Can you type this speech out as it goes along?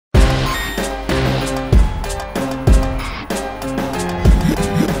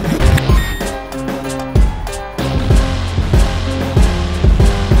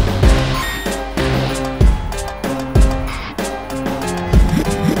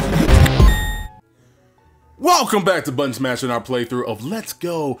Welcome back to Button Smash in our playthrough of Let's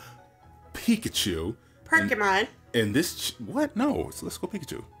Go Pikachu. Pokemon. And this... What? No, it's Let's Go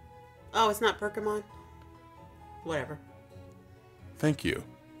Pikachu. Oh, it's not Pokemon? Whatever. Thank you.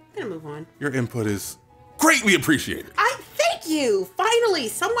 I'm gonna move on. Your input is greatly appreciated. Thank you! Finally,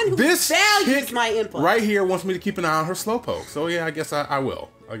 someone who values my input. Right here wants me to keep an eye on her Slowpoke. So yeah, I guess I will.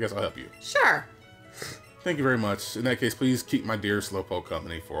 I guess I'll help you. Sure. Thank you very much. In that case, please keep my dear Slowpoke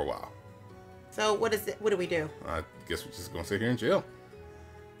company for a while. So what is it? What do we do? I guess we're just gonna sit here and chill.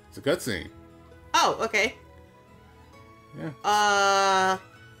 It's a cutscene. Oh, okay. Yeah.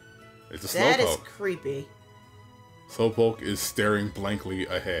 It's a Slowpoke. That is creepy. Slowpoke is staring blankly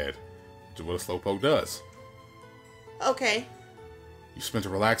ahead, which is what a Slowpoke does. Okay. You spent a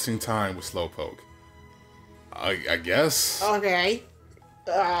relaxing time with Slowpoke. I guess. Okay.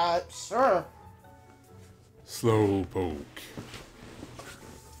 Sure. Slowpoke.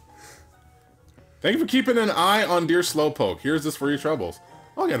 Thank you for keeping an eye on dear Slowpoke. Here's this for your troubles.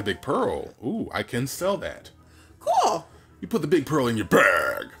 Oh, I got a big pearl. Ooh, I can sell that. Cool. You put the big pearl in your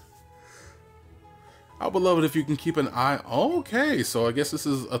bag. I would love it if you can keep an eye. Okay, so I guess this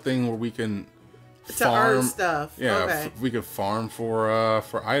is a thing where we can farm earn stuff. Yeah, okay. We can farm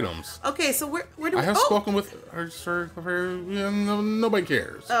for items. Okay, so where do we... I have spoken with her, sir. Nobody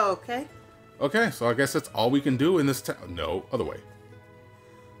cares. Oh, okay. Okay, so I guess that's all we can do in this town. No, other way.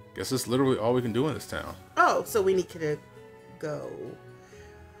 Guess that's literally all we can do in this town. Oh, so we need to go.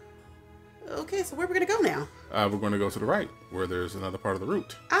 Okay, so where are we going to go now? We're going to go to the right, where there's another part of the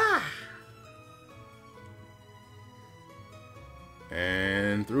route. Ah.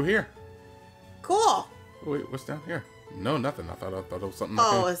 And through here. Cool. Oh, wait, what's down here? No, nothing. I thought it was something.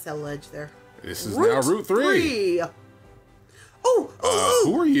 Oh, it's that ledge there. This is now Route 3. Oh,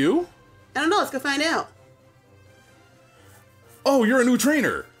 who are you? I don't know. Let's go find out. Oh, you're a new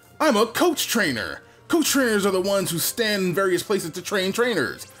trainer. I'm a coach trainer. Coach trainers are the ones who stand in various places to train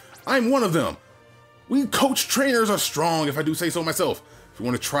trainers. I'm one of them. We coach trainers are strong, if I do say so myself. If you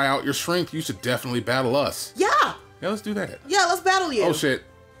want to try out your strength, you should definitely battle us. Yeah. Yeah, let's do that. Yeah, let's battle you. Oh, shit.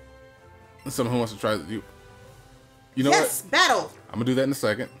 Someone who wants to try you. You know yes, what? battle. I'm going to do that in a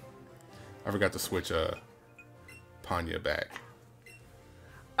second. I forgot to switch Panya back.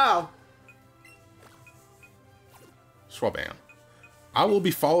 Oh. Swabam. I will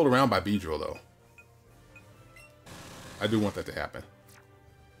be followed around by Beedrill, though. I do want that to happen.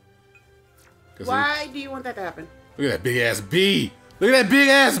 Why do you want that to happen? Look at that big ass bee. Look at that big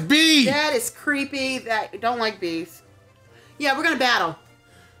ass bee. That is creepy. Don't like bees. Yeah, we're gonna battle.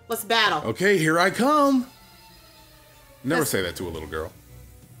 Let's battle. Okay, here I come. Never say that to a little girl.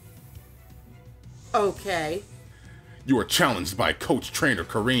 Okay. You are challenged by Coach Trainer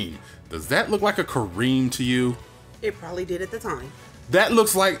Kareem. Does that look like a Kareem to you? It probably did at the time. That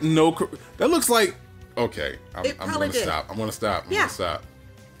looks like no. That looks like. Okay, I'm gonna did. stop. I'm gonna stop. I'm yeah. gonna stop.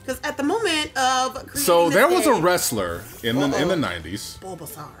 Because at the moment of so there was a wrestler in the 90s.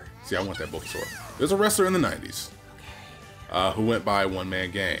 Bulbasaur. See, I want that Bulbasaur. There's a wrestler in the 90s who went by One Man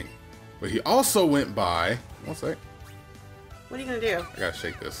Gang, but he also went by. One sec. What are you gonna do? I gotta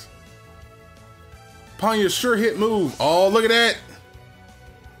shake this. Panya's sure hit move. Oh, look at that.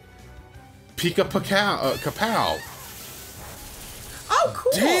 Kapow. Oh,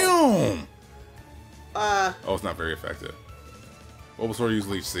 cool. Damn. Oh, it's not very effective. Bulbasaur used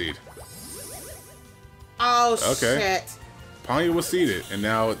Leech Seed. Oh, okay. Shit. Panya was seeded, and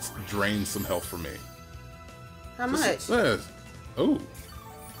now it's drained some health from me. How much? Oh.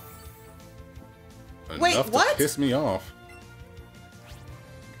 Wait, Enough what? to piss me off.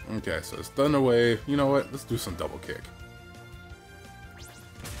 Okay, so it's Thunder Wave. You know what? Let's do some double kick.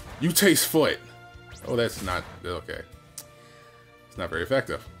 You taste foot. Oh, that's not... Okay. It's not very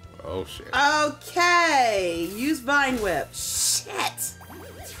effective. Oh, shit. Okay. Use Vine Whip. Shit.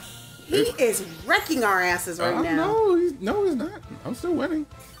 He is wrecking our asses right now. No, he's not. I'm still winning.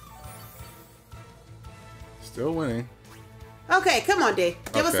 Still winning. Okay, come on, D.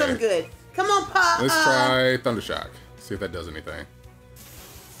 Give us something good. Come on, Pop. Let's try Thunder Shock. See if that does anything.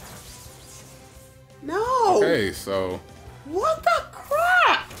 No. Okay, so... What the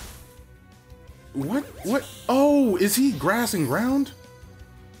crap? What? Oh, is he grass and ground?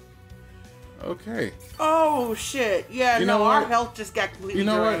 Okay. Oh, shit. Yeah, our health just got completely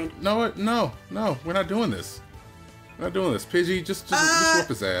drained. You know what? No, we're not doing this. We're not doing this. Pidgey, just whip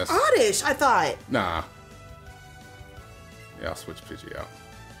his ass. Oddish, I thought. Nah. Yeah, I'll switch Pidgey out.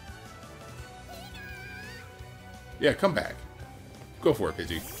 Yeah, come back. Go for it,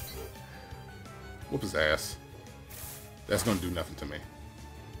 Pidgey. Whoop his ass. That's gonna do nothing to me.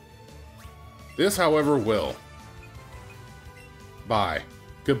 This, however, will. Bye.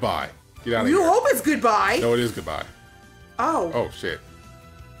 Goodbye. Get out of here. You hope it's goodbye. No, it is goodbye. Oh. Oh, shit.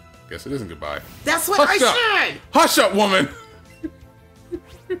 Guess it isn't goodbye. That's what I said. Hush up, woman.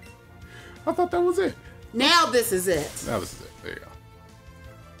 I thought that was it. Now this is it. Now this is it. There you go.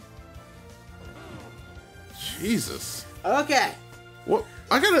 Jesus. Okay. Well,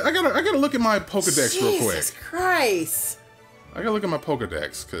 I gotta look at my Pokedex real quick. Jesus Christ. I gotta look at my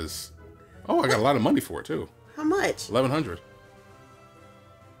Pokedex because, I got a lot of money for it too. How much? 1,100.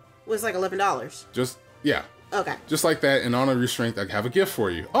 Was like $11. Just yeah. Okay. Just like that, in honor of your strength, I have a gift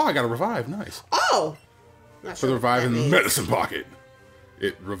for you. Oh, I got a revive. Nice. Oh. Not for the revive in the medicine pocket.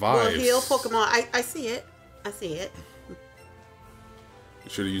 It revives. Will heal Pokemon. I see it. I see it. You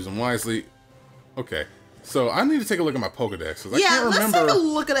should have used them wisely. Okay. So I need to take a look at my Pokedex. Yeah, I can't remember. Let's take a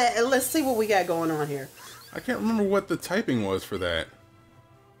look at it and let's see what we got going on here. I can't remember what the typing was for that.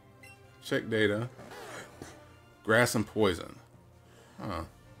 Check data. Grass and poison. Huh.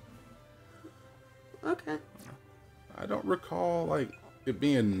 Okay. I don't recall like it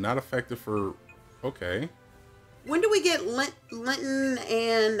being not effective for. Okay. When do we get Linton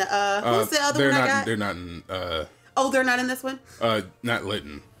and who's the other one I got? They're not in. Oh, they're not in this one. Not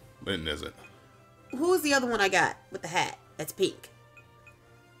Linton. Linton isn't. Who was the other one I got with the hat? That's pink.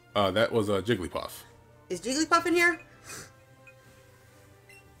 That was Jigglypuff. Is Jigglypuff in here?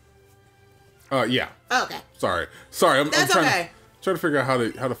 Yeah. Oh, okay. Sorry. I'm That's trying to figure out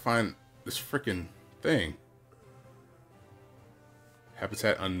how to find this freaking thing.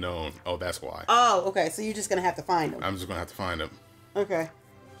 Habitat unknown. Oh, that's why. Oh, okay. So you're just gonna have to find him. I'm just gonna have to find him. Okay.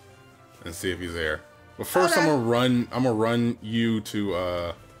 And see if he's there. But first, okay. I'm gonna run you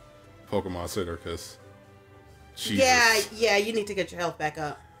to Pokemon Center because. Yeah. You need to get your health back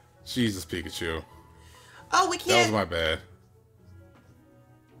up. Jesus, Pikachu. Oh, we can't. That was my bad.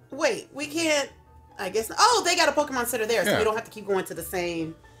 Wait, we can't. I guess. Oh, they got a Pokemon Center there, so we don't have to keep going to the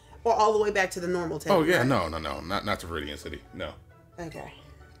same, or all the way back to the normal town. Oh yeah, right? no, not to Viridian City, no. Okay.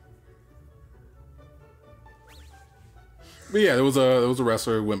 But yeah, there was a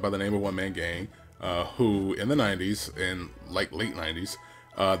wrestler who went by the name of One Man Gang, who in the '90s, in like late '90s,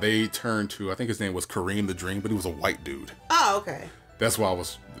 they turned to, I think his name was Kareem the Dream, but he was a white dude. Oh, okay. That's why I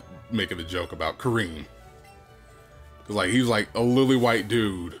was making a joke about Kareem. Cause like he was like a lily white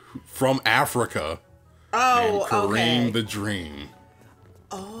dude from Africa. Oh, named Kareem the Dream.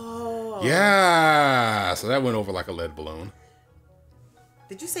 Oh. Yeah. So that went over like a lead balloon.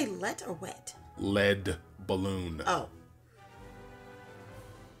 Did you say let or wet? Lead balloon. Oh.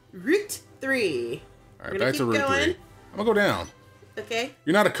 Route 3. All right, back to Route 3. I'm gonna go down. Okay.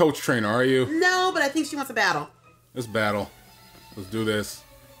 You're not a coach trainer, are you? No, but I think she wants a battle. Let's battle. Let's do this.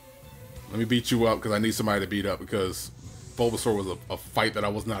 Let me beat you up because I need somebody to beat up because Bulbasaur was a fight that I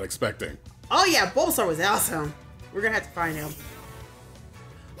was not expecting. Oh yeah, Bulbasaur was awesome. We're gonna have to find him.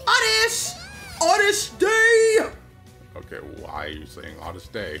 Oddish! Oddish Day! Okay, why are you saying Oddish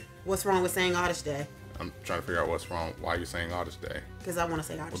Day? What's wrong with saying Oddish Day? I'm trying to figure out what's wrong. Why are you saying Oddish Day? Because I want to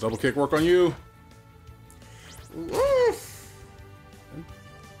say Oddish Day. Will double kick work on you? Oof.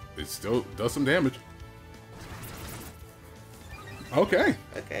 It still does some damage. Okay.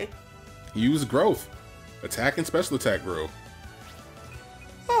 Okay. Use growth. Attack and special attack grew.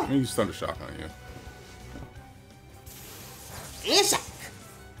 Oh, I'm gonna use Thunder Shock on you. And shock.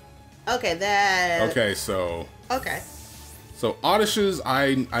 Okay, that. Okay, so. Okay. So Oddishes,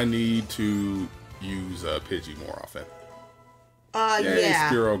 I need to use Pidgey more often. Yay, yeah.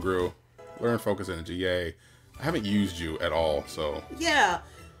 Spearow grew. Learn Focus Energy. Yay. I haven't used you at all, so. Yeah.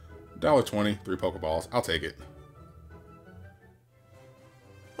 $1.20, 3 Pokeballs. I'll take it.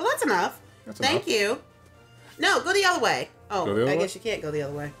 Well, that's enough. Thank you. No, go the other way. Oh, I guess you can't go the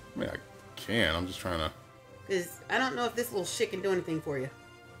other way. I mean, I can. I'm just trying to. Because I don't know if this little shit can do anything for you.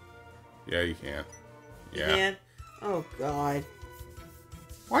 Yeah, you can. Yeah. You can? Oh, God.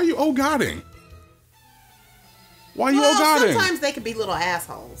 Why are you oh-godding? Why are you oh-godding? Sometimes they can be little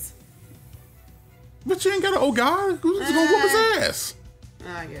assholes. But you ain't got an oh-god? Who's gonna whoop his ass?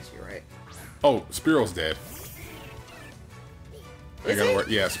 I guess you're right. Oh, Spearow's dead. Is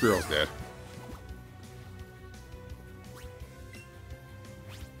he? Yeah, Spearow's dead.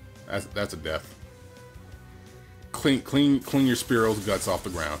 That's a death. Clean your Spearow's guts off the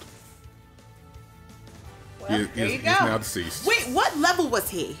ground. Well, there you go. He's now deceased. Wait, what level was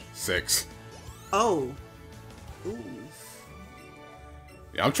he? 6. Oh. Ooh.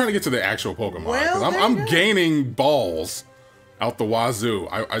 Yeah, I'm trying to get to the actual Pokemon. Well, I'm gaining balls out the wazoo.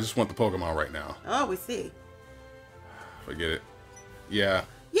 I just want the Pokemon right now. Oh, we see. Forget it. Yeah.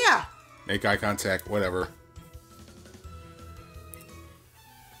 Yeah. Make eye contact, whatever.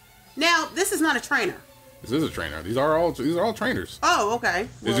 Now, this is not a trainer. This is a trainer. These are all trainers. Oh, okay.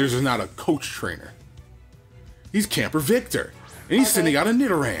 Well, there's just not a coach trainer. He's Camper Victor, and he's sending out a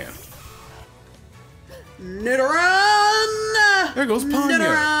Nidoran. Nidoran! There goes Panya.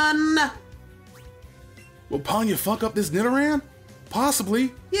 Nidoran! Will Panya fuck up this Nidoran?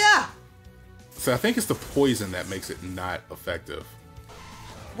 Possibly. Yeah. So I think it's the poison that makes it not effective.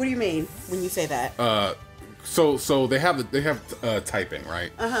 What do you mean when you say that? So they have typing,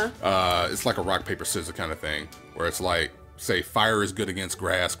 right? It's like a rock paper scissors kind of thing, where it's like, say, fire is good against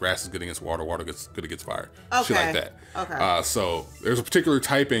grass, grass is good against water, water is good against fire. Okay. Shit like that. Okay. So there's a particular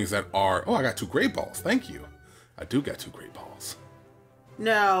typings that are. Oh, I got 2 great balls. Thank you. I do got 2 great balls.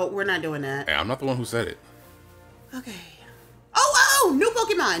 No, we're not doing that. Hey, I'm not the one who said it. Okay. Oh, new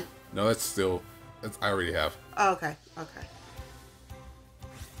Pokemon. No, I already have. Oh, okay. Okay.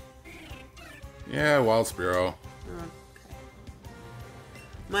 Yeah, Wild Spearow. Okay.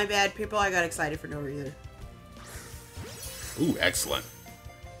 My bad, people. I got excited for no reason. Ooh, excellent.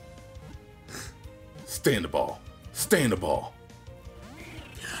 Stay in the ball. Stay in the ball.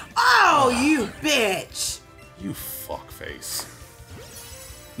 Oh, you bitch. You fuckface.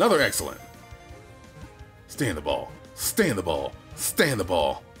 Another excellent. Stay in the ball. Stay in the ball. Stay in the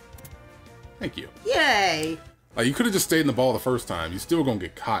ball. Thank you. Yay. Like, you could have just stayed in the ball the first time. You still gonna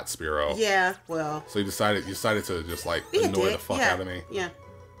get caught, Spearow. Yeah, well. So you decided to just like annoy the fuck out of me. Yeah.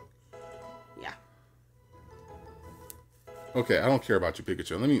 Yeah. Okay, I don't care about you,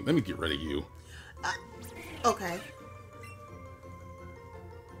 Pikachu. Let me get rid of you. Okay.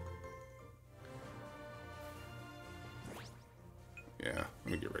 Yeah,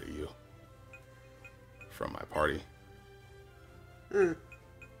 let me get rid of you from my party.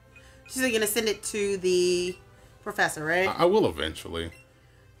 She's gonna send it to the professor, right? I will eventually.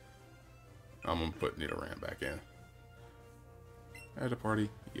 I'm gonna put Nidoran back in. At a party,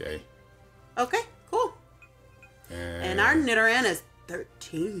 yay. Okay, cool. And our Nidoran is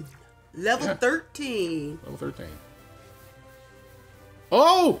 13. Level 13. Level 13.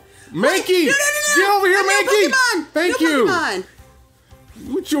 Oh! Mankey! No. Get over here, Mankey! Pokemon! Thank New you! Pokemon!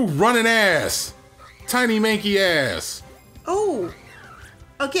 With your running ass! Tiny Mankey ass! Oh.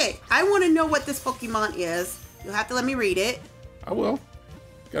 Okay, I want to know what this Pokemon is. You'll have to let me read it. I will.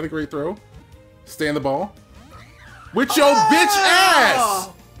 Got a great throw. Stay in the ball. With your bitch ass!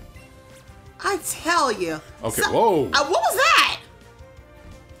 I tell you. Okay, whoa. What was that?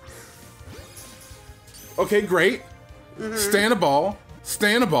 Okay, great. Stay in the ball.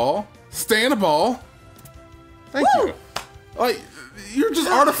 Stay in the ball. Stay in the ball. Thank you. Like, you're just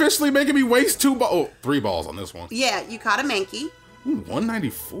artificially making me waste 3 balls on this one. Yeah, you caught a Mankey. Ooh,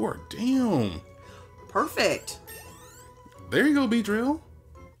 194. Damn. Perfect. There you go, B-Drill.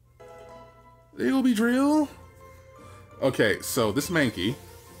 There you go, B-Drill. Okay, so this Mankey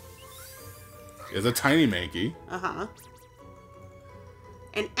is a tiny Mankey.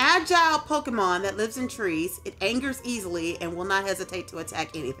 An agile Pokemon that lives in trees. It angers easily and will not hesitate to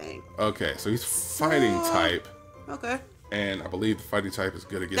attack anything. Okay, so he's fighting type. Okay. And I believe the fighting type is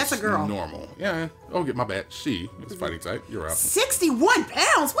good against That's a girl. normal. Yeah. Oh, get my bad. She is fighting type. You're out. 61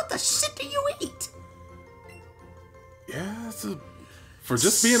 pounds? What the shit do you eat? Yeah, for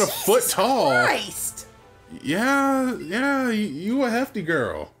just being a foot tall. Christ. Yeah, you a hefty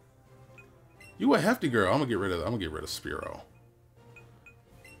girl. You a hefty girl. I'm gonna get rid of Spearow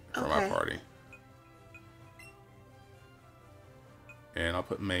for my party. And I'll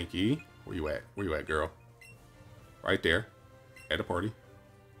put Mankey. Where you at? Where you at, girl? Right there. At a party.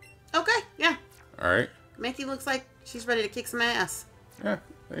 Okay, yeah. Alright. Mankey looks like she's ready to kick some ass. Yeah,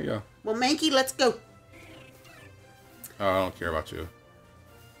 there you go. Well, Mankey, let's go. Oh, I don't care about you.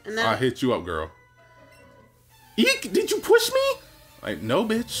 And then I'll hit you up, girl. Eek, did you push me? Like, no,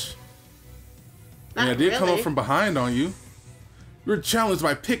 bitch. Not I did come really. up from behind on you. You're challenged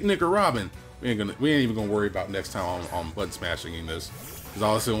by Picnic or Robin. We ain't even gonna worry about next time on button smashing in this. Because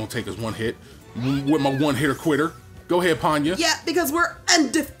all it's gonna take is one hit. With my one hitter quitter. Go ahead, Panya. Yeah, because we're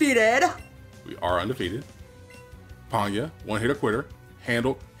undefeated. We are undefeated. Panya, one hitter quitter.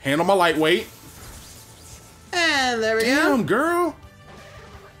 Handle my lightweight. And there we go. Damn, girl.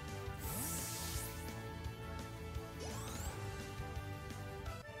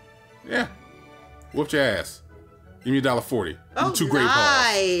 Yeah. Whooped your ass. Give me $1.40. Oh, 2 great balls.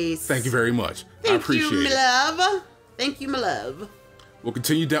 nice. Thank you very much. I appreciate Thank you, it. my love. Thank you, my love. We'll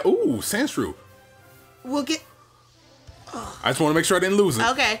continue down. Ooh, Sandshrew. We'll get... I just want to make sure I didn't lose it.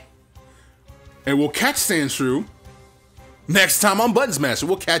 Okay. And we'll catch Sandshrew next time on Button Smasher.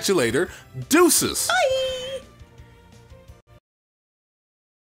 We'll catch you later. Deuces. Bye.